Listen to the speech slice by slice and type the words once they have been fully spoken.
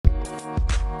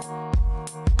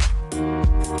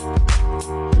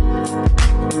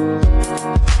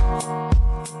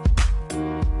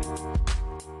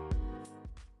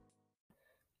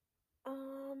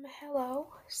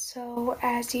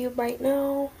As you might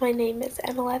know, my name is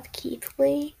Emileth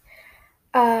Keithley,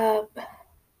 um,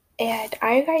 and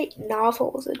I write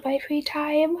novels in my free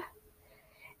time.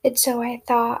 And so I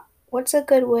thought, what's a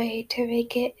good way to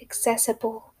make it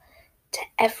accessible to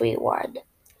everyone?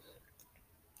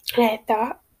 And I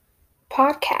thought,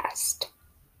 podcast.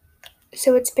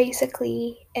 So it's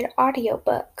basically an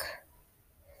audiobook.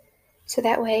 So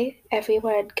that way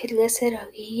everyone can listen or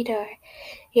read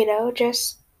or,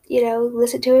 just,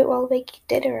 listen to it while making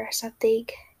dinner or something.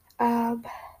 Um,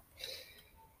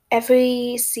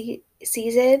 every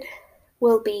season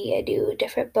will be a new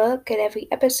different book, and every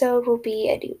episode will be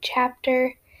a new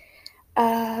chapter.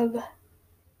 Um,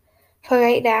 for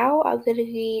right now, I'm going to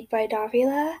read my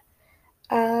novella,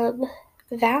 um,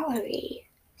 Valerie.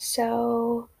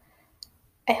 So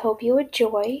I hope you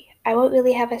enjoy. I won't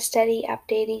really have a steady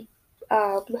updating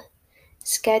um,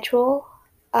 schedule,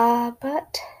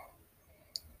 but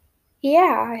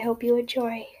yeah, I hope you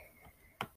enjoy.